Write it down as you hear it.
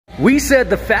We said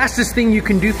the fastest thing you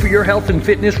can do for your health and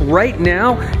fitness right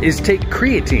now is take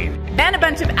creatine. Then a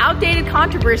bunch of outdated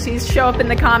controversies show up in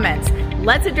the comments.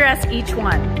 Let's address each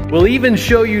one. We'll even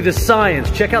show you the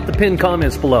science. Check out the pinned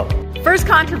comments below. First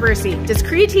controversy, does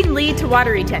creatine lead to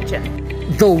water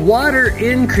retention? The water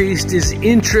increased is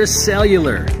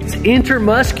intracellular. It's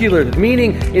intermuscular,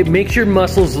 meaning it makes your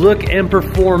muscles look and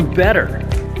perform better.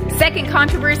 Second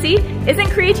controversy, isn't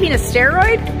creatine a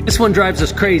steroid? This one drives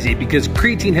us crazy because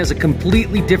creatine has a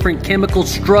completely different chemical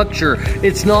structure.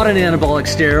 It's not an anabolic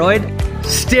steroid.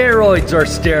 Steroids are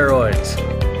steroids.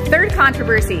 Third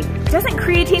controversy, doesn't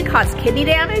creatine cause kidney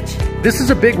damage? This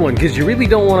is a big one because you really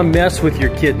don't want to mess with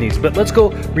your kidneys, but let's go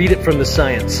read it from the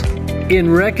science. In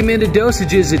recommended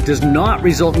dosages, it does not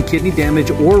result in kidney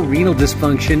damage or renal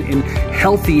dysfunction in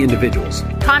healthy individuals.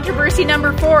 Controversy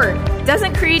number 4,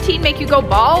 doesn't creatine make you go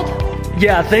bald?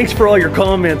 Yeah, thanks for all your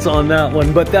comments on that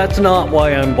one, but that's not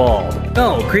why I'm bald.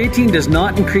 No, creatine does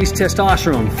not increase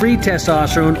testosterone, free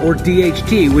testosterone, or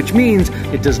DHT, which means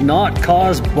it does not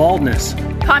cause baldness.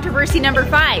 Controversy number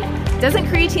 5, doesn't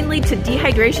creatine lead to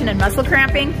dehydration and muscle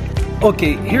cramping?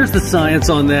 Okay, here's the science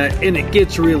on that, and it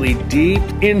gets really deep.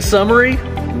 In summary,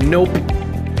 nope.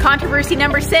 Controversy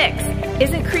number 6,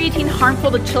 isn't creatine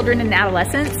harmful to children and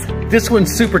adolescents? This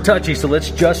one's super touchy, so let's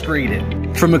just read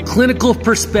it. From a clinical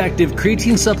perspective,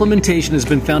 creatine supplementation has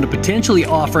been found to potentially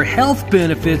offer health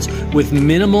benefits with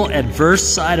minimal adverse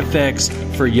side effects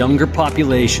for younger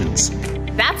populations.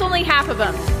 That's only half of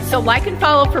them, so like and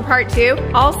follow for part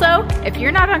 2. Also, if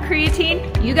you're not on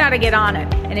creatine, you gotta get on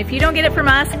it. And if you don't get it from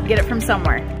us, get it from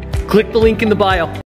somewhere. Click the link in the bio.